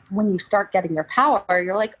you start getting your power.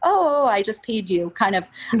 You're like, oh, I just paid you I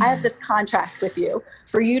have this contract with you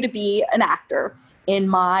for you to be an actor in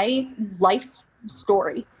my life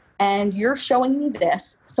story. And you're showing me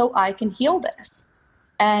this so I can heal this.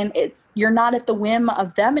 And you're not at the whim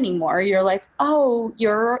of them anymore. You're like, oh,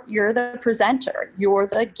 you're the presenter. You're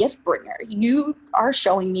the gift bringer. You are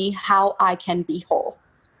showing me how I can be whole.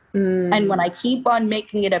 And when I keep on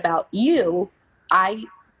making it about you, I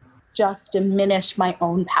just diminish my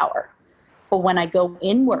own power. But when I go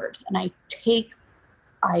inward and I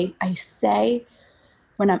say,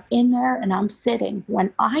 when I'm in there and I'm sitting,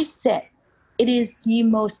 when I sit, it is the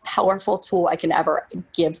most powerful tool I can ever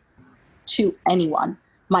give to anyone.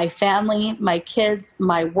 My family, my kids,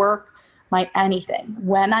 my work, my anything.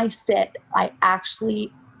 When I sit, I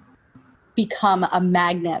actually become a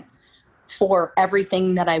magnet for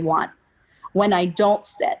everything that I want. When I don't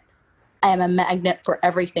sit, I am a magnet for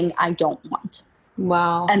everything I don't want.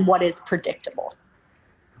 Wow. And what is predictable.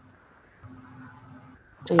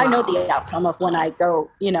 Wow. I know the outcome of when I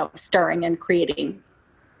go, stirring and creating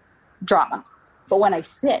drama. But when I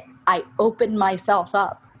sit, I open myself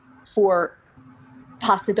up for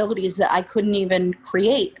possibilities that I couldn't even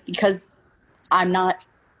create because I'm not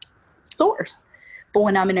source. But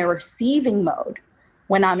when I'm in a receiving mode,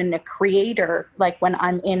 when I'm in a creator, like when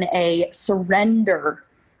I'm in a surrender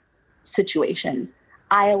situation,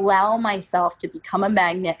 I allow myself to become a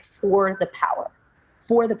magnet for the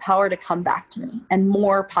power to come back to me and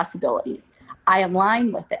more possibilities. I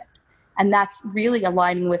align with it. And that's really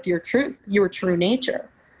aligning with your truth, your true nature.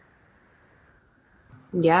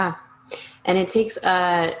 Yeah. And it takes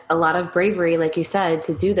a lot of bravery, like you said,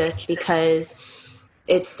 to do this because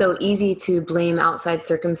it's so easy to blame outside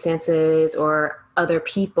circumstances or other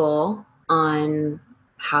people on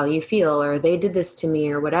how you feel, or they did this to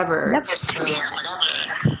me or whatever. Yep.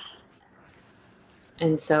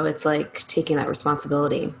 And so it's like taking that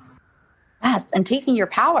responsibility. Yes, and taking your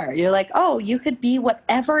power. You're like, oh, you could be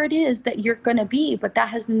whatever it is that you're going to be, but that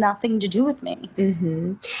has nothing to do with me.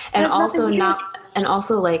 Mm-hmm. And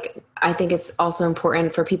also like, I think it's also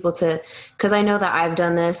important for people to, because I know that I've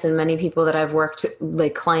done this and many people that I've worked,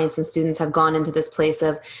 like clients and students have gone into this place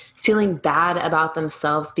of feeling bad about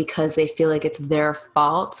themselves because they feel like it's their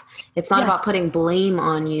fault. It's not about putting blame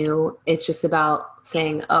on you. It's just about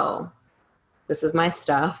saying, oh, this is my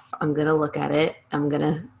stuff. I'm going to look at it. I'm going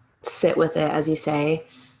to sit with it, as you say,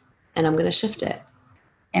 and I'm going to shift it.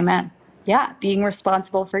 Amen. Yeah. Being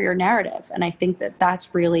responsible for your narrative. And I think that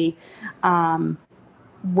that's really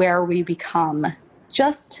where we become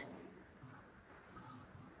just,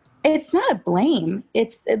 it's not a blame.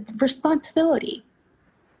 It's a responsibility.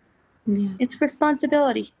 Yeah. It's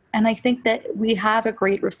responsibility. And I think that we have a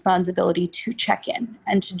great responsibility to check in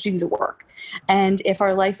and to do the work. And if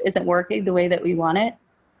our life isn't working the way that we want it,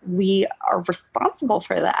 we are responsible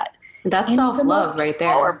for that. That's self-love right there.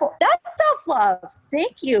 Powerful. That's self-love.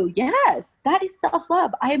 Thank you. Yes, that is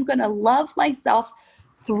self-love. I am going to love myself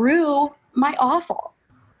through my awful.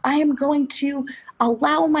 I am going to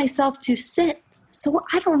allow myself to sit so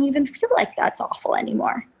I don't even feel like that's awful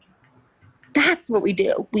anymore. That's what we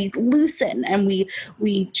do. We loosen and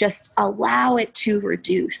we just allow it to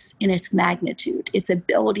reduce in its magnitude, its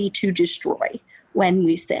ability to destroy when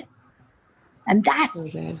we sit. And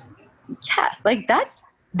that's,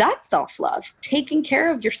 that's self-love, taking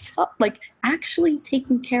care of yourself, like actually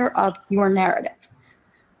taking care of your narrative.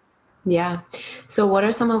 Yeah. So what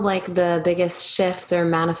are some of like the biggest shifts or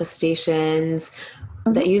manifestations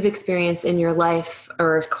that Mhm. you've experienced in your life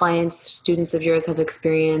or clients, students of yours have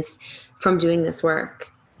experienced from doing this work?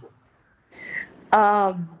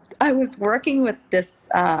 I was working with this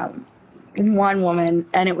one woman,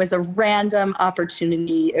 and it was a random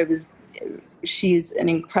opportunity. She's an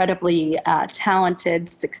incredibly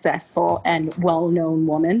talented, successful, and well-known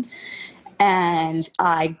woman, and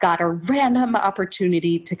I got a random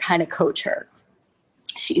opportunity to kind of coach her.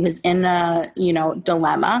 She was in a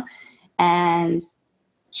dilemma, and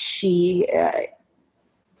she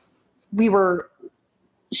we were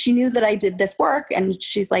she knew that I did this work, and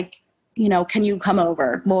she's like, can you come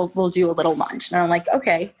over? We'll do a little lunch. And I'm like,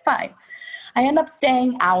 okay, fine. I end up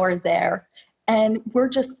staying hours there, and we're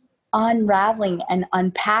just unraveling and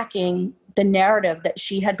unpacking the narrative that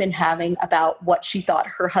she had been having about what she thought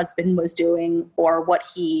her husband was doing, or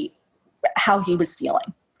how he was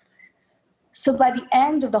feeling. So by the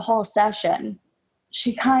end of the whole session,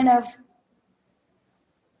 she kind of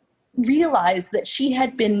realized that she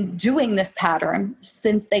had been doing this pattern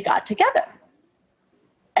since they got together,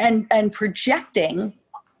 and projecting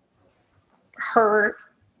her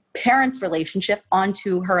parents' relationship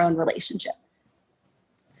onto her own relationship.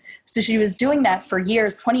 So she was doing that for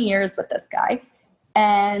years, 20 years with this guy.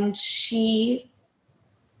 And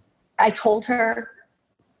I told her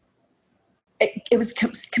it was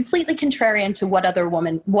completely contrarian to what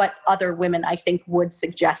other women I think would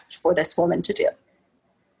suggest for this woman to do.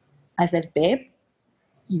 I said, babe,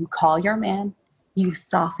 you call your man, you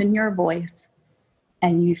soften your voice,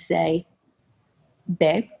 and you say,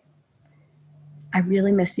 babe, I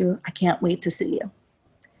really miss you. I can't wait to see you.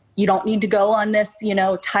 You don't need to go on this,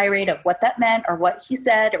 tirade of what that meant or what he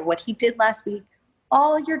said or what he did last week.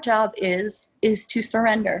 All your job is to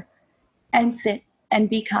surrender and sit and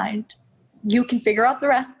be kind. You can figure out the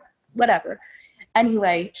rest, whatever.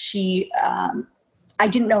 Anyway, I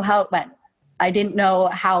didn't know how it went. I didn't know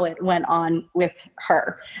how it went on with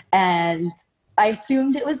her. And I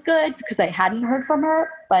assumed it was good because I hadn't heard from her.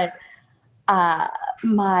 But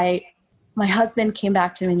my husband came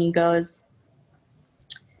back to me and he goes,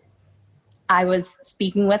 I was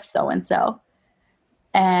speaking with so-and-so,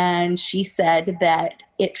 and she said that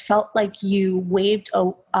it felt like you waved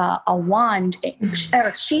a wand,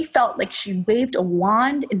 or she felt like she waved a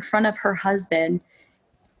wand in front of her husband,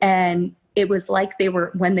 and it was like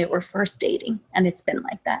when they were first dating, and it's been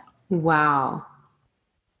like that. Wow.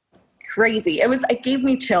 Crazy. It gave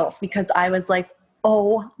me chills because I was like,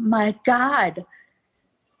 oh my God.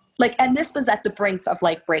 And this was at the brink of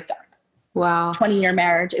breakup. Wow. 20-year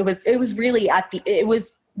marriage. It was really,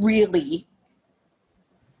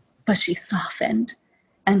 but she softened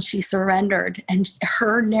and she surrendered, and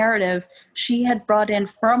her narrative she had brought in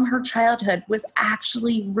from her childhood was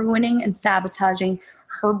actually ruining and sabotaging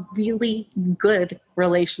her really good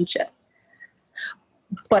relationship.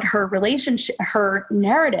 But her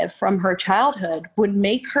narrative from her childhood would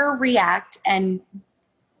make her react and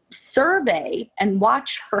survey and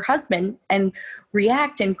watch her husband and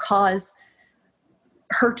react and cause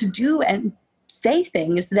her to do and say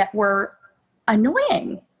things that were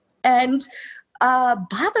annoying and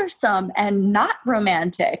bothersome and not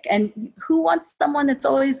romantic. And who wants someone that's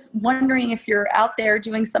always wondering if you're out there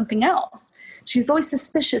doing something else? She was always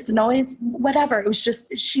suspicious and always whatever. It was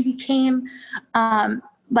just, she became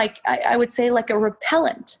I would say like a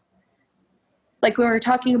repellent. Like when we were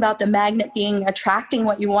talking about the magnet being attracting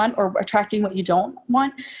what you want or attracting what you don't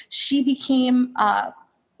want, she became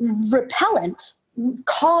repellent,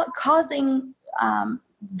 causing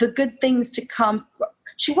the good things to come.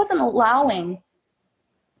 She wasn't allowing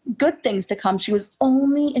good things to come. She was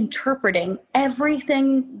only interpreting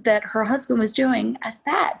everything that her husband was doing as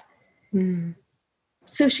bad. Mm.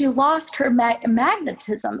 So she lost her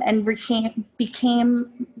magnetism and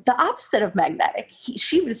became the opposite of magnetic.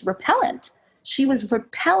 She was repellent. She was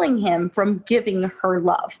repelling him from giving her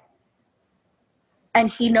love. And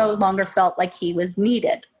he no longer felt like he was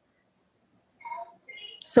needed.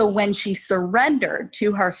 So when she surrendered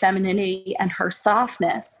to her femininity and her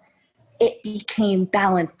softness, it became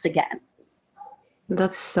balanced again.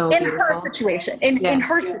 That's so in beautiful. her situation. In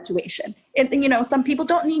her situation. And, some people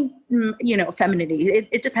don't need, femininity.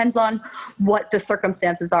 It depends on what the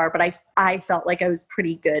circumstances are. But I felt like I was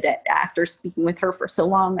pretty good after speaking with her for so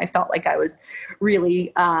long. I felt like I was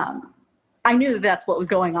really, I knew that's what was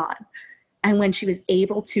going on. And when she was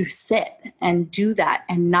able to sit and do that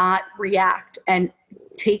and not react and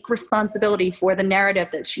take responsibility for the narrative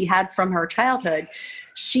that she had from her childhood,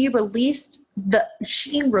 she released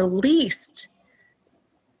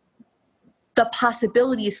the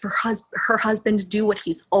possibilities for her husband to do what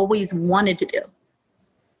he's always wanted to do,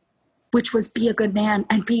 which was be a good man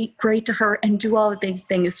and be great to her and do all of these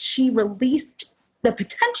things. She released the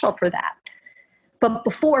potential for that. But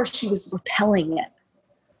before, she was repelling it.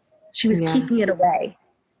 She was keeping it away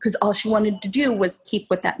because all she wanted to do was keep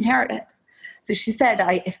with that narrative. So she said,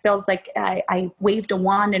 it feels like I waved a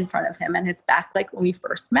wand in front of him and it's back like when we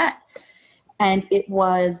first met. And it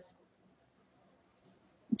was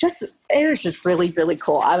just really, really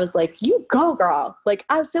cool. I was like, you go, girl. Like,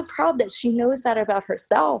 I was so proud that she knows that about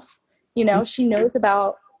herself. You know, she knows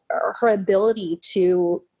about her ability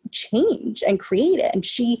to change and create it. And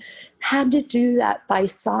she had to do that by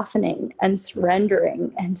softening and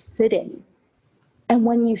surrendering and sitting. And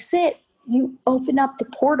when you sit, you open up the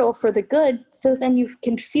portal for the good, so then you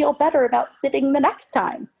can feel better about sitting the next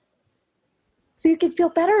time. So you can feel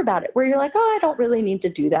better about it, where you're like, oh, I don't really need to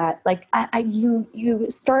do that. Like you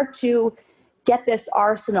start to get this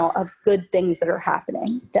arsenal of good things that are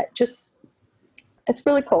happening that just, it's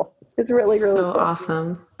really cool. It's really, really so cool.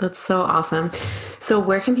 Awesome. That's so awesome. So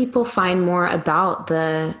where can people find more about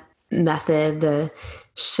the method, the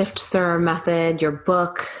Shift Stir method, your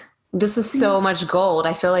book? This is so much gold.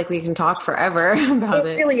 I feel like we can talk forever about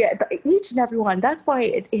it. Really is. Each and every one. That's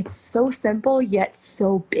why it's so simple yet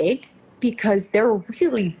so big, because they're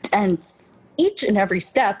really dense. Each and every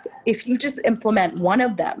step, if you just implement one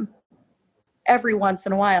of them every once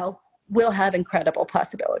in a while, will have incredible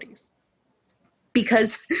possibilities.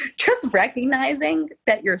 Because just recognizing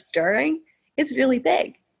that you're stirring is really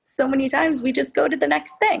big. So many times we just go to the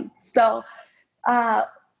next thing. So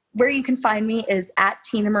where you can find me is at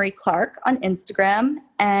Tina Marie Clark on Instagram,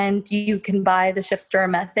 and you can buy the Shift Stir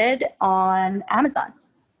Method on Amazon.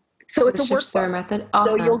 So it's a workbook. Stir Method.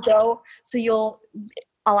 Awesome.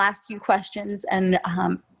 I'll ask you questions and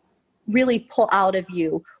really pull out of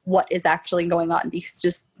you what is actually going on, because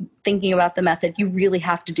just thinking about the method, you really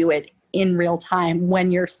have to do it in real time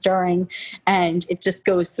when you're stirring, and it just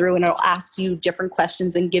goes through and it'll ask you different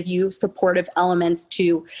questions and give you supportive elements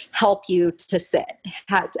to help you to sit,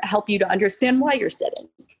 to help you to understand why you're sitting,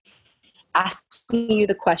 asking you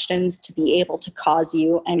the questions to be able to cause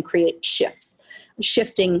you and create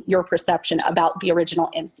shifting your perception about the original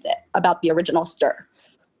incident, about the original stir.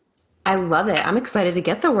 I love it. I'm excited to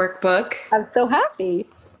get the workbook. I'm so happy.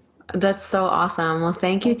 That's so awesome. Well,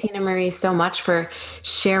 thank you, Tina Marie, so much for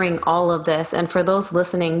sharing all of this. And for those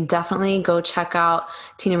listening, definitely go check out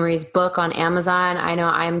Tina Marie's book on Amazon. I know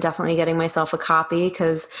I'm definitely getting myself a copy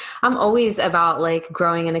because I'm always about like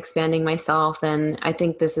growing and expanding myself. And I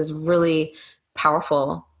think this is really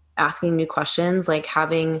powerful, asking new questions, like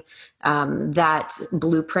having that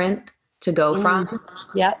blueprint to go from.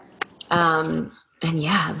 Yep. And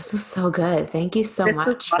yeah, this is so good. Thank you so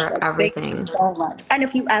much for everything. Thank you so much. And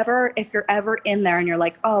if you're ever in there and you're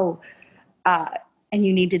like, and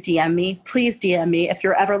you need to DM me, please DM me. If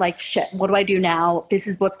you're ever like, shit, what do I do now? This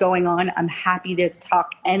is what's going on. I'm happy to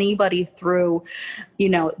talk anybody through,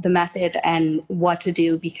 the method and what to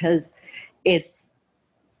do, because I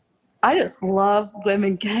just love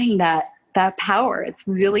women getting that power. It's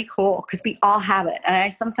really cool because we all have it. And I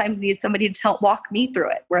sometimes need somebody to walk me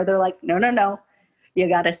through it, where they're like, no, you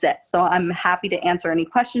got to sit. So I'm happy to answer any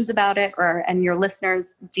questions about it, and your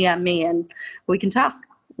listeners DM me and we can talk.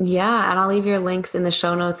 Yeah. And I'll leave your links in the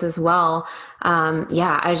show notes as well.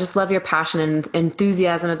 I just love your passion and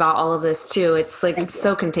enthusiasm about all of this too. It's like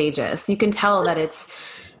so contagious. You can tell that it's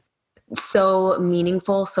so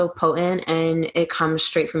meaningful, so potent, and it comes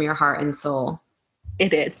straight from your heart and soul.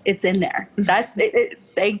 It is. It's in there. That's it.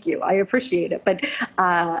 Thank you. I appreciate it. But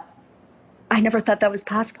I never thought that was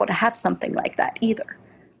possible to have something like that either.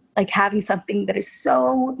 Like having something that is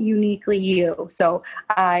so uniquely you. So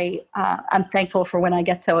I'm thankful for when I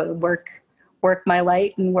get to work my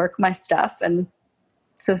light and work my stuff. And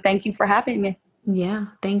so thank you for having me. Yeah.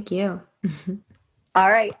 Thank you. All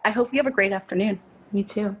right. I hope you have a great afternoon. You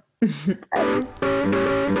too.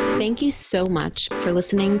 Thank you so much for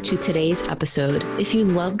listening to today's episode. If you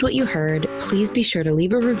loved what you heard, please be sure to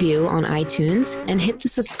leave a review on iTunes and hit the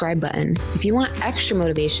subscribe button. If you want extra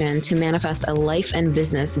motivation to manifest a life and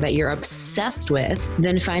business that you're obsessed with,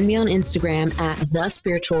 then find me on Instagram at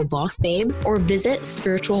 @thespiritualbossbabe or visit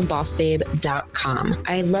spiritualbossbabe.com.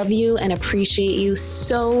 I love you and appreciate you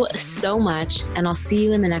so, so much, and I'll see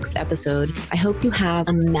you in the next episode. I hope you have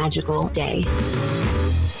a magical day.